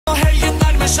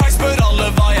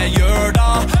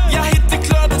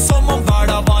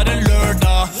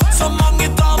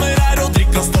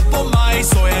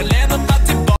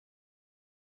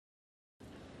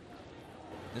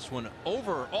this one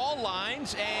over all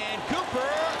lines, and Cooper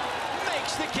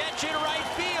makes the catch in right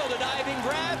field. A diving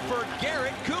grab for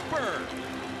Garrett Cooper.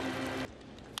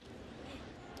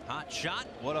 Hot shot.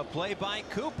 What a play by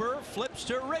Cooper. Flips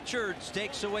to Richards.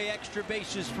 Takes away extra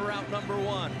bases for out number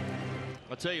one.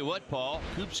 I'll tell you what, Paul.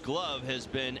 Coop's glove has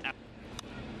been.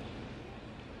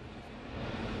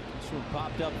 This one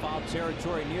popped up foul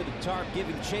territory near the tarp,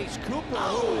 giving chase.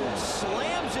 Cooper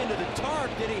slams into the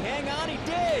tarp. Did he hang on? He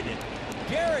did.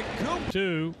 Garrett Cooper.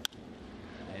 Two.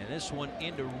 And this one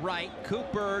into right.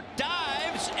 Cooper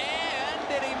dives, and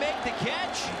did he make the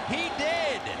catch? He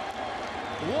did.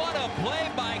 What a play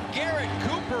by Garrett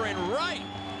Cooper in right.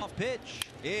 Off pitch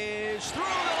is through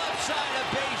the left side,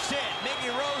 a base hit. Mickey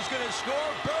Rose going to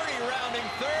score. Birdie rounding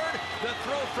third. The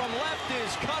throw from left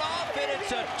is cut off, and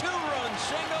it's a two-run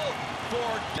single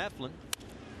for Mifflin.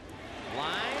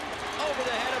 Line over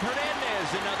the head of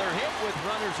Hernandez. Another hit with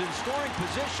runners in scoring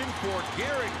position for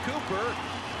Garrett Cooper,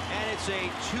 and it's a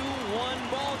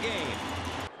 2-1 ball game.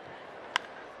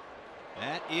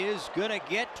 That is going to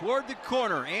get toward the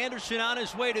corner. Anderson on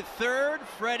his way to third.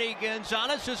 Freddie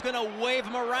Gonzalez is going to wave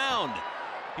him around.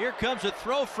 Here comes a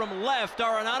throw from left.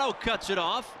 Arenado cuts it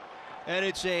off, and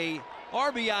it's a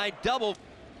RBI double.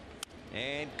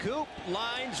 And Coop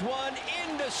lines one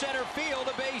into center field,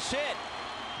 a base hit.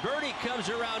 Birdie comes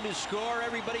around to score.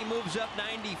 Everybody moves up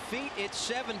 90 feet. It's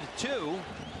 7-2,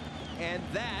 and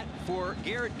that for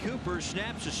Garrett Cooper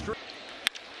snaps a strike.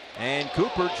 And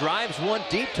Cooper drives one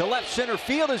deep to left center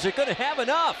field. Is it going to have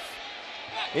enough?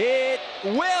 It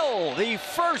will. The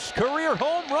first career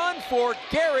home run for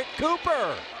Garrett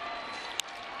Cooper.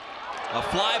 A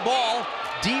fly ball,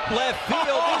 deep left field.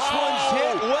 This one's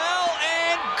hit well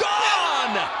and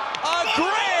gone. A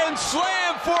grand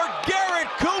slam for Garrett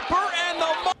Cooper and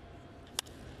the.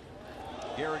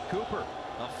 Garrett Cooper,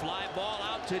 a fly ball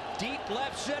out to deep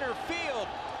left center field.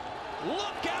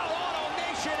 Look out,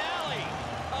 AutoNation Alley.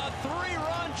 A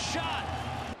three-run shot.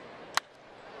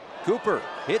 Cooper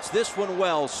hits this one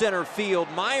well, center field.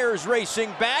 Myers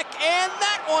racing back, and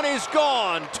that one is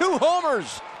gone. 2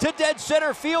 homers to dead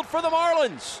center field for the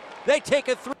Marlins. They take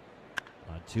a 3.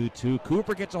 2-2.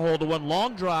 Cooper gets a hold of one.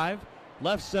 Long drive,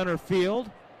 left center field.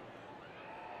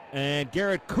 And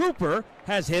Garrett Cooper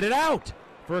has hit it out.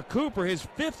 For Cooper, his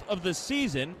 5th of the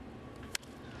season.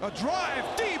 A drive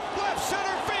deep left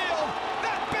center field.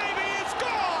 That baby is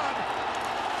gone.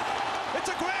 It's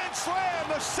a grand slam,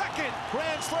 the second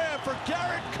grand slam for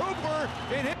Garrett Cooper.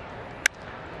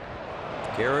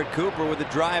 Garrett Cooper with a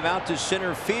drive out to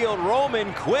center field.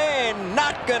 Roman Quinn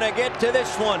not going to get to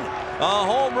this one. A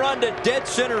home run to dead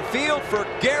center field for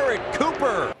Garrett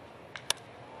Cooper.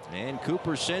 And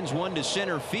Cooper sends one to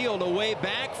center field, away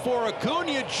back for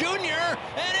Acuna Jr.,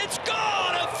 and it's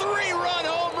gone! A 3-run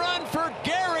home run for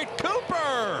Garrett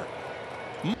Cooper!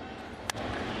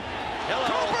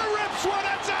 Cooper rips one,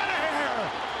 it's out of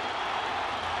here!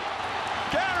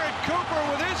 Garrett Cooper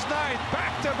with his ninth,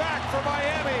 back-to-back for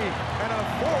Miami, and a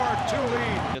 4-2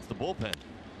 lead. It's the bullpen.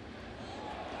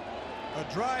 A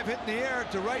drive hit in the air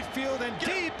to right field and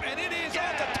deep, and it is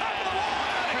at the top of the wall.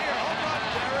 Out of here, home run,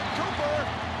 Garrett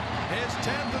Cooper. His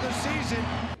 10th of the season.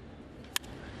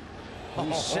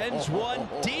 He sends one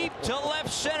deep to left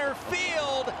center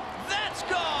field. That's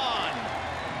gone.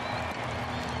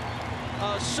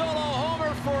 A solo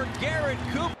homer for Garrett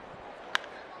Cooper.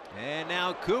 And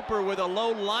now Cooper with a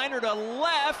low liner to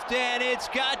left, and it's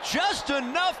got just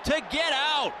enough to get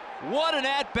out. What an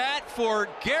at-bat for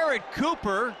Garrett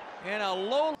Cooper, and a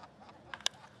low.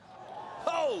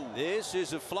 Oh, this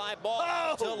is a fly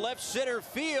ball to left center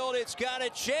field. It's got a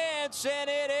chance, and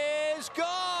it is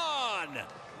gone.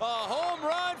 A home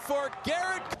run for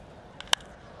Garrett.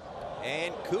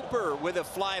 And Cooper with a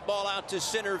fly ball out to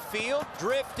center field,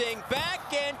 drifting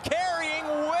back and carrying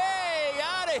way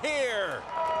out of here.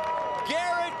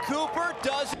 Garrett Cooper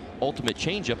does. Ultimate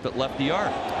changeup that left the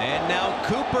arc. And now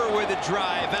Cooper with a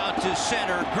drive out to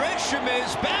center. Grisham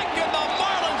is back in the